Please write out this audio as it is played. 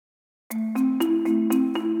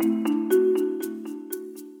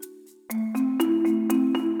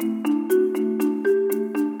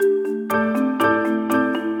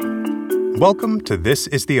Welcome to This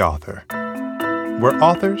is the Author, where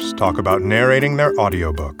authors talk about narrating their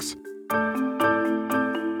audiobooks.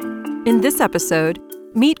 In this episode,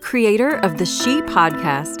 meet creator of the She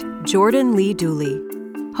podcast, Jordan Lee Dooley,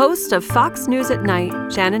 host of Fox News at Night,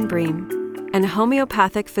 Shannon Bream, and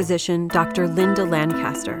homeopathic physician Dr. Linda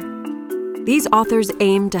Lancaster. These authors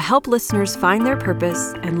aim to help listeners find their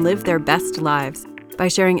purpose and live their best lives by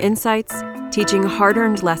sharing insights, teaching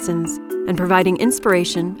hard-earned lessons, and providing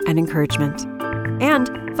inspiration and encouragement. And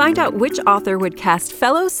find out which author would cast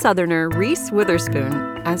fellow Southerner Reese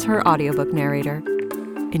Witherspoon as her audiobook narrator.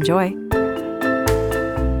 Enjoy.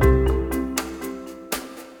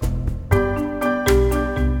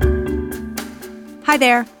 Hi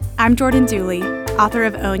there, I'm Jordan Dooley, author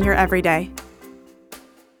of Own Your Everyday.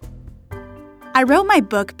 I wrote my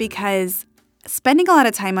book because spending a lot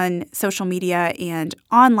of time on social media and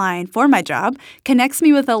online for my job connects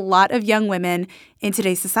me with a lot of young women in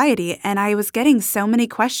today's society. And I was getting so many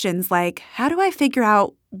questions like, how do I figure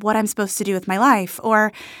out what I'm supposed to do with my life?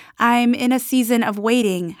 Or I'm in a season of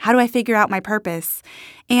waiting. How do I figure out my purpose?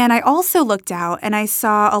 And I also looked out and I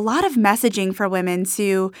saw a lot of messaging for women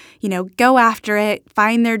to, go after it,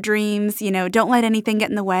 find their dreams, don't let anything get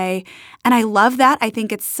in the way. And I love that. I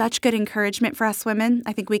think it's such good encouragement for us women.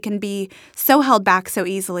 I think we can be so held back so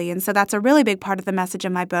easily. And so that's a really big part of the message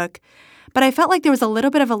of my book. But I felt like there was a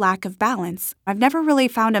little bit of a lack of balance. I've never really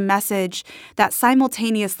found a message that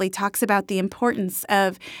simultaneously talks about the importance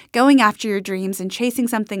of going after your dreams and chasing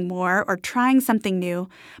something more or trying something new,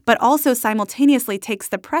 but also simultaneously takes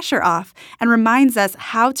the pressure off and reminds us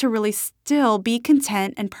how to really still be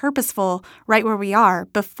content and purposeful right where we are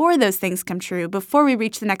before those things come true, before we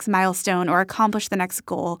reach the next milestone or accomplish the next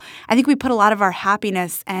goal. I think we put a lot of our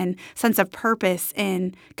happiness and sense of purpose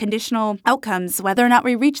in conditional outcomes, whether or not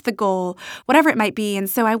we reach the goal, whatever it might be. And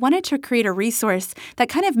so I wanted to create a resource that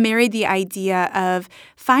kind of married the idea of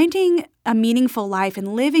finding a meaningful life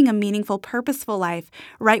and living a meaningful, purposeful life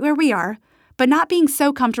right where we are, but not being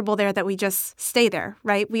so comfortable there that we just stay there,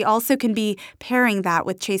 right? We also can be pairing that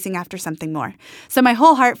with chasing after something more. So my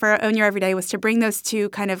whole heart for Own Your Everyday was to bring those two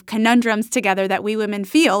kind of conundrums together that we women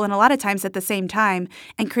feel, and a lot of times at the same time,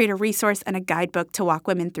 and create a resource and a guidebook to walk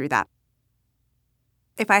women through that.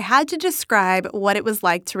 If I had to describe what it was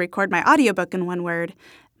like to record my audiobook in one word,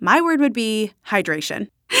 my word would be hydration.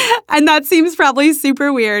 And that seems probably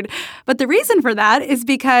super weird. But the reason for that is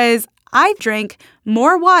because I drank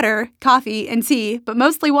more water, coffee, and tea, but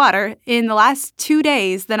mostly water, in the last 2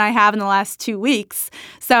 days than I have in the last 2 weeks.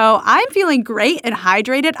 So I'm feeling great and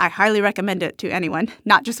hydrated. I highly recommend it to anyone,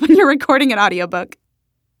 not just when you're recording an audiobook.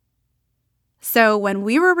 So when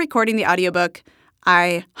we were recording the audiobook,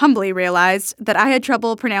 I humbly realized that I had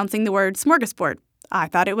trouble pronouncing the word smorgasbord. I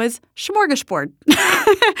thought it was smorgasbord.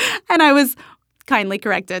 And I was kindly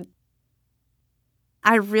corrected.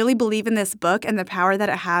 I really believe in this book and the power that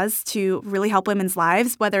it has to really help women's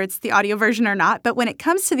lives, whether it's the audio version or not. But when it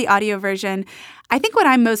comes to the audio version, I think what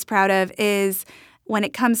I'm most proud of is when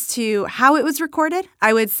it comes to how it was recorded.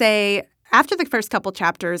 I would say after the first couple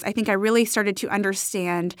chapters, I think I really started to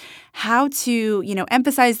understand how to,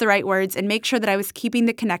 emphasize the right words and make sure that I was keeping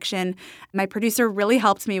the connection. My producer really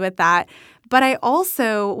helped me with that. But I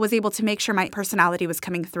also was able to make sure my personality was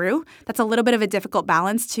coming through. That's a little bit of a difficult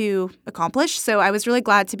balance to accomplish. So I was really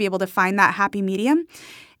glad to be able to find that happy medium.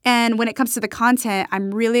 And when it comes to the content,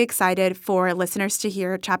 I'm really excited for listeners to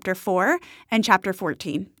hear Chapter 4 and Chapter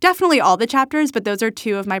 14. Definitely all the chapters, but those are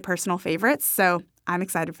two of my personal favorites. So I'm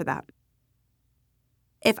excited for that.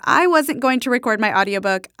 If I wasn't going to record my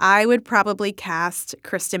audiobook, I would probably cast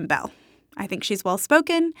Kristen Bell. I think she's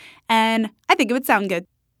well-spoken, and I think it would sound good.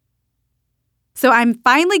 So I'm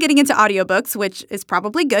finally getting into audiobooks, which is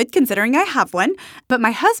probably good considering I have one. But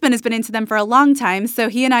my husband has been into them for a long time, so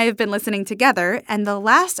he and I have been listening together. And the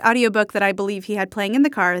last audiobook that I believe he had playing in the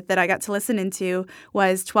car that I got to listen into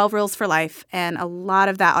was 12 Rules for Life. And a lot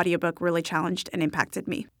of that audiobook really challenged and impacted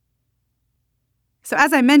me. So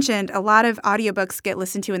as I mentioned, a lot of audiobooks get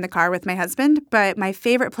listened to in the car with my husband, but my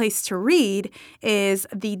favorite place to read is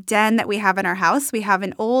the den that we have in our house. We have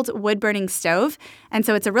an old wood-burning stove, and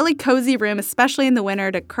so it's a really cozy room, especially in the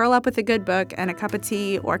winter, to curl up with a good book and a cup of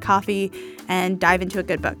tea or coffee and dive into a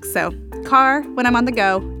good book. So car when I'm on the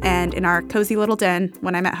go, and in our cozy little den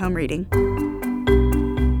when I'm at home reading.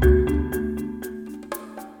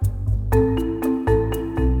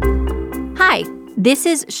 Hi. This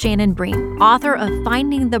is Shannon Bream, author of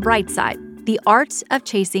Finding the Bright Side, The Art of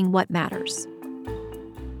Chasing What Matters.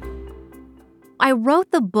 I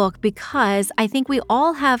wrote the book because I think we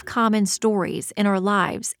all have common stories in our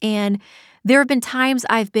lives, and there have been times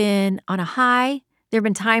I've been on a high, there have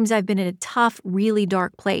been times I've been in a tough, really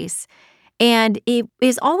dark place, And it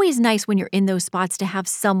is always nice when you're in those spots to have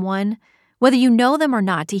someone, whether you know them or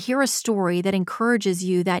not, to hear a story that encourages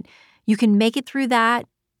you that you can make it through that.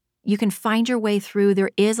 You can find your way through. There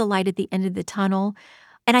is a light at the end of the tunnel.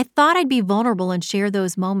 And I thought I'd be vulnerable and share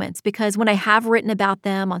those moments because when I have written about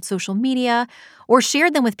them on social media or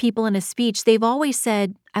shared them with people in a speech, they've always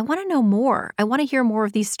said, I want to know more. I want to hear more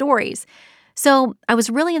of these stories. So I was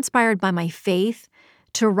really inspired by my faith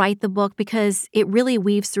to write the book because it really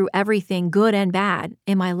weaves through everything, good and bad,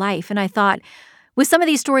 in my life. And I thought, with some of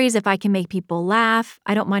these stories, if I can make people laugh,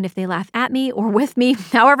 I don't mind if they laugh at me or with me,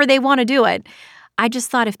 however they want to do it. I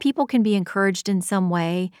just thought if people can be encouraged in some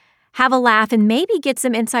way, have a laugh, and maybe get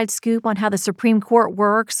some inside scoop on how the Supreme Court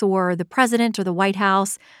works or the president or the White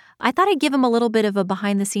House, I thought I'd give them a little bit of a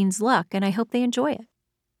behind-the-scenes look, and I hope they enjoy it.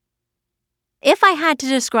 If I had to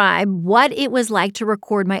describe what it was like to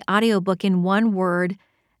record my audiobook in one word,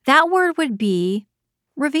 that word would be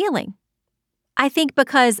revealing. I think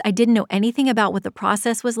because I didn't know anything about what the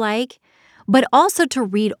process was like, but also to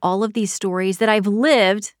read all of these stories that I've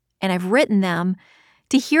lived and I've written them,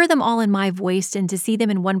 to hear them all in my voice and to see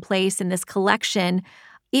them in one place in this collection,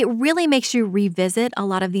 it really makes you revisit a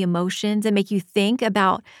lot of the emotions and make you think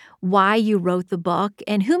about why you wrote the book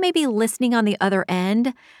and who may be listening on the other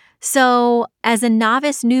end. So as a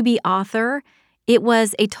novice newbie author, it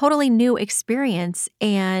was a totally new experience,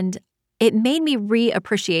 and it made me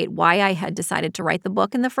reappreciate why I had decided to write the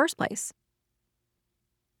book in the first place.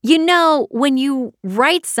 You know, when you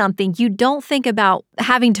write something, you don't think about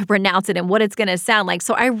having to pronounce it and what it's going to sound like.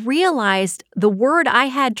 So I realized the word I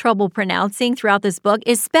had trouble pronouncing throughout this book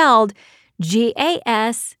is spelled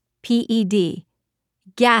Gasped,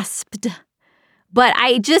 gasped. But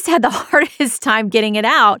I just had the hardest time getting it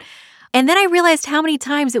out. And then I realized how many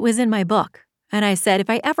times it was in my book. And I said, if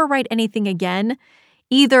I ever write anything again,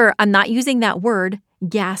 either I'm not using that word,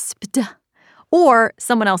 gasped, or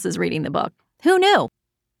someone else is reading the book. Who knew?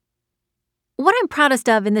 What I'm proudest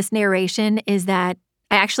of in this narration is that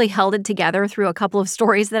I actually held it together through a couple of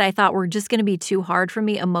stories that I thought were just going to be too hard for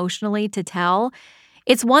me emotionally to tell.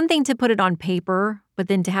 It's one thing to put it on paper, but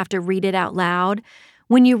then to have to read it out loud.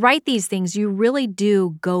 When you write these things, you really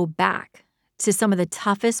do go back to some of the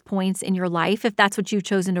toughest points in your life, if that's what you've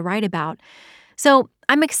chosen to write about. So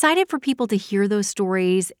I'm excited for people to hear those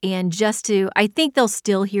stories and I think they'll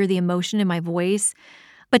still hear the emotion in my voice,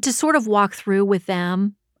 but to sort of walk through with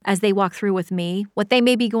them as they walk through with me, what they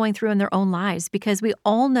may be going through in their own lives, because we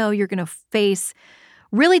all know you're going to face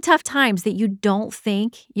really tough times that you don't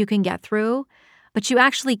think you can get through, but you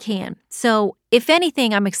actually can. So if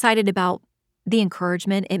anything, I'm excited about the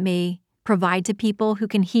encouragement it may provide to people who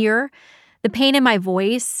can hear the pain in my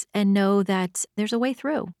voice and know that there's a way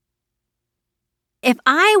through. If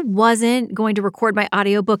I wasn't going to record my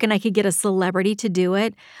audiobook and I could get a celebrity to do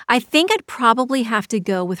it, I think I'd probably have to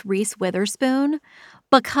go with Reese Witherspoon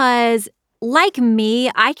because, like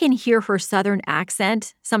me, I can hear her Southern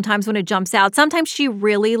accent sometimes when it jumps out. Sometimes she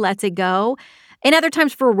really lets it go. And other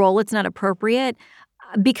times for a role, it's not appropriate.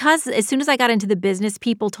 Because as soon as I got into the business,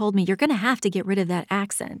 people told me, you're going to have to get rid of that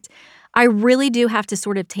accent. I really do have to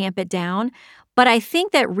sort of tamp it down. But I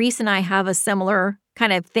think that Reese and I have a similar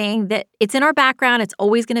kind of thing that it's in our background. It's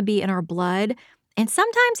always going to be in our blood. And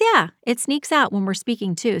sometimes, it sneaks out when we're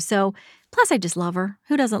speaking too. So plus I just love her.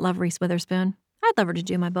 Who doesn't love Reese Witherspoon? I'd love her to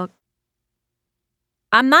do my book.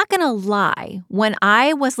 I'm not going to lie. When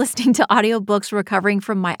I was listening to audiobooks recovering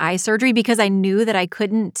from my eye surgery because I knew that I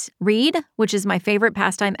couldn't read, which is my favorite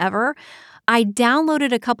pastime ever, I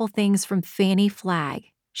downloaded a couple things from Fannie Flagg.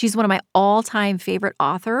 She's one of my all-time favorite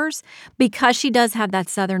authors because she does have that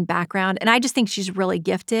Southern background, and I just think she's really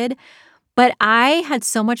gifted. But I had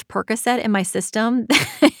so much Percocet in my system.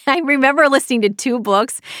 I remember listening to 2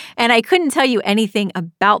 books, and I couldn't tell you anything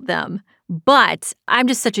about them. But I'm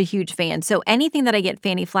just such a huge fan. So anything that I get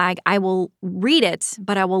Fannie Flagg, I will read it,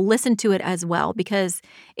 but I will listen to it as well because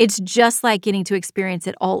it's just like getting to experience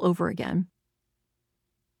it all over again.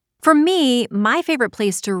 For me, my favorite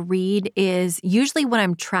place to read is usually when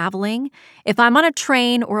I'm traveling. If I'm on a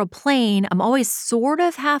train or a plane, I'm always sort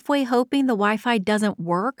of halfway hoping the Wi-Fi doesn't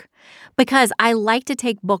work because I like to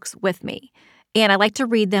take books with me and I like to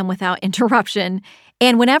read them without interruption.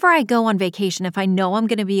 And whenever I go on vacation, if I know I'm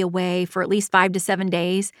going to be away for at least 5 to 7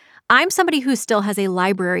 days, I'm somebody who still has a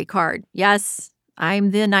library card. Yes,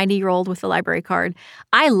 I'm the 90-year-old with the library card.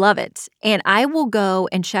 I love it. And I will go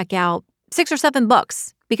and check out 6 or 7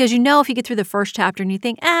 books. Because if you get through the first chapter and you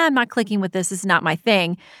think, I'm not clicking with this is not my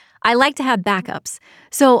thing, I like to have backups.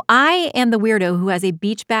 So I am the weirdo who has a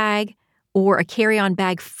beach bag or a carry-on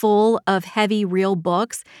bag full of heavy, real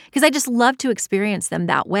books because I just love to experience them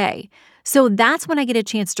that way. So that's when I get a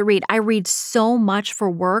chance to read. I read so much for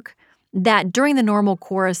work that during the normal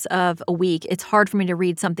course of a week, it's hard for me to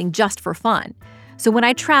read something just for fun. So when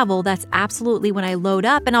I travel, that's absolutely when I load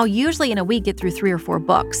up, and I'll usually in a week get through 3 or 4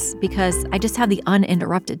 books because I just have the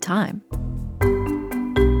uninterrupted time.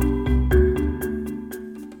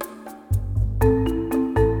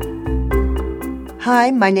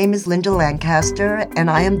 Hi, my name is Linda Lancaster,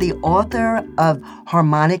 and I am the author of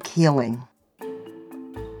Harmonic Healing.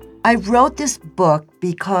 I wrote this book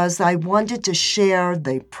because I wanted to share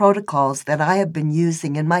the protocols that I have been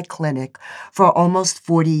using in my clinic for almost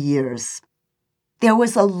 40 years. There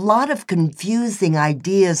was a lot of confusing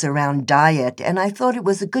ideas around diet, and I thought it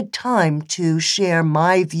was a good time to share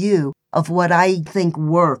my view of what I think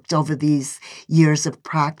worked over these years of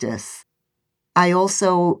practice. I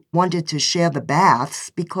also wanted to share the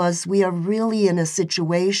baths because we are really in a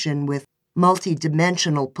situation with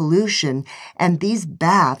multidimensional pollution, and these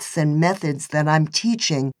baths and methods that I'm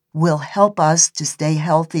teaching will help us to stay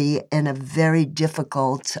healthy in a very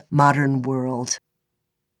difficult modern world.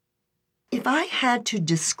 If I had to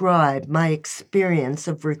describe my experience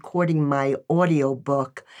of recording my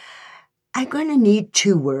audiobook, I'm going to need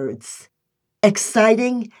 2 words: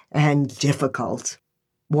 exciting and difficult.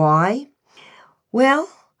 Why? Well,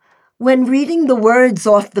 when reading the words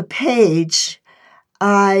off the page,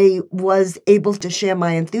 I was able to share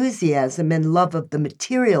my enthusiasm and love of the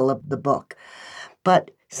material of the book.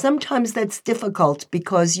 But sometimes that's difficult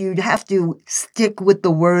because you'd have to stick with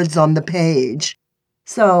the words on the page.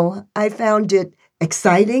 So I found it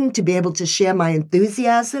exciting to be able to share my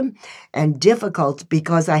enthusiasm and difficult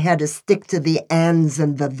because I had to stick to the ands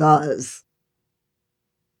and the thes.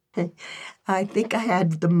 I think I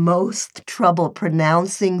had the most trouble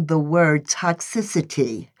pronouncing the word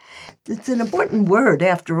toxicity. It's an important word,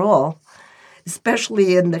 after all,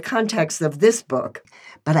 especially in the context of this book.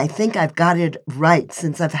 But I think I've got it right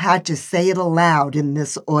since I've had to say it aloud in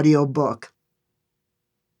this audiobook.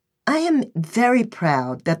 I am very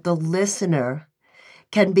proud that the listener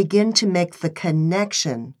can begin to make the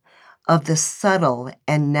connection of the subtle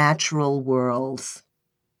and natural worlds,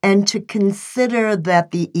 and to consider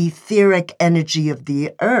that the etheric energy of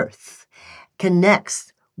the earth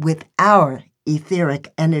connects with our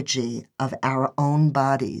etheric energy of our own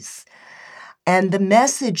bodies. And the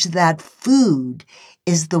message that food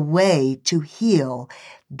is the way to heal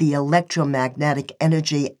the electromagnetic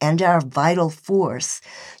energy and our vital force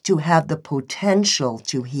to have the potential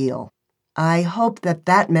to heal. I hope that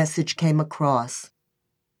that message came across.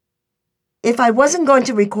 If I wasn't going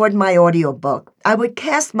to record my audiobook, I would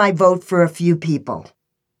cast my vote for a few people.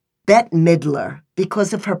 Bette Midler,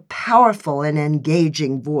 because of her powerful and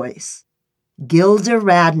engaging voice. Gilda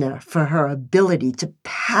Radner, for her ability to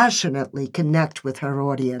passionately connect with her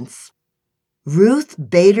audience. Ruth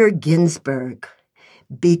Bader Ginsburg,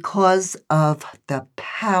 because of the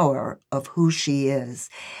power of who she is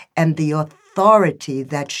and the authority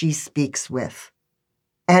that she speaks with,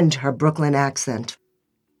 and her Brooklyn accent.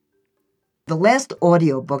 The last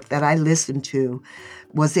audiobook that I listened to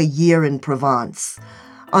was A Year in Provence,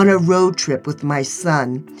 on a road trip with my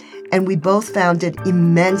son, and we both found it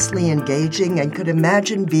immensely engaging and could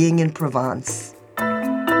imagine being in Provence.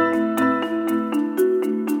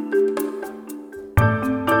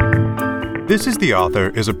 This is the Author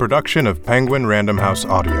is a production of Penguin Random House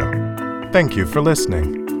Audio. Thank you for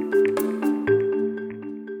listening.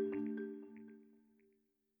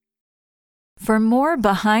 For more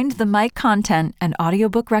behind-the-mic content and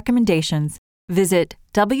audiobook recommendations, visit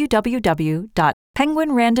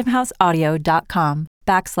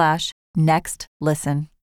www.penguinrandomhouseaudio.com/next listen.